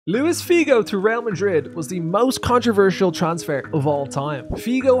Luis Figo to Real Madrid was the most controversial transfer of all time.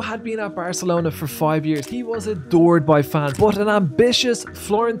 Figo had been at Barcelona for 5 years. He was adored by fans, but an ambitious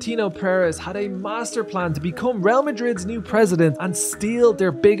Florentino Perez had a master plan to become Real Madrid's new president and steal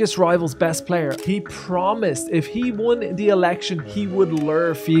their biggest rival's best player. He promised if he won the election, he would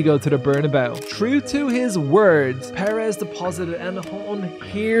lure Figo to the Bernabeu. True to his words, Perez deposited an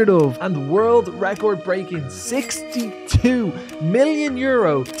unheard of and world record-breaking €62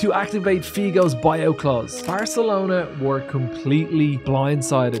 million to activate Figo's buyout clause. Barcelona were completely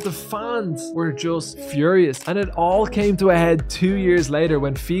blindsided. The fans were just furious, and it all came to a head 2 years later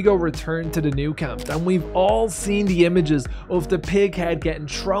when Figo returned to the Nou Camp, and we've all seen the images of the pig head getting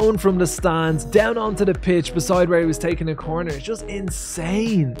thrown from the stands down onto the pitch beside where he was taking a corner. It's just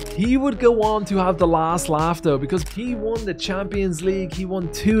insane. He would go on to have the last laugh though, because he won the Champions League, he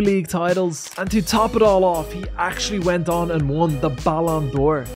won 2 league titles, and to top it all off, he actually went on and won the Ballon d'Or.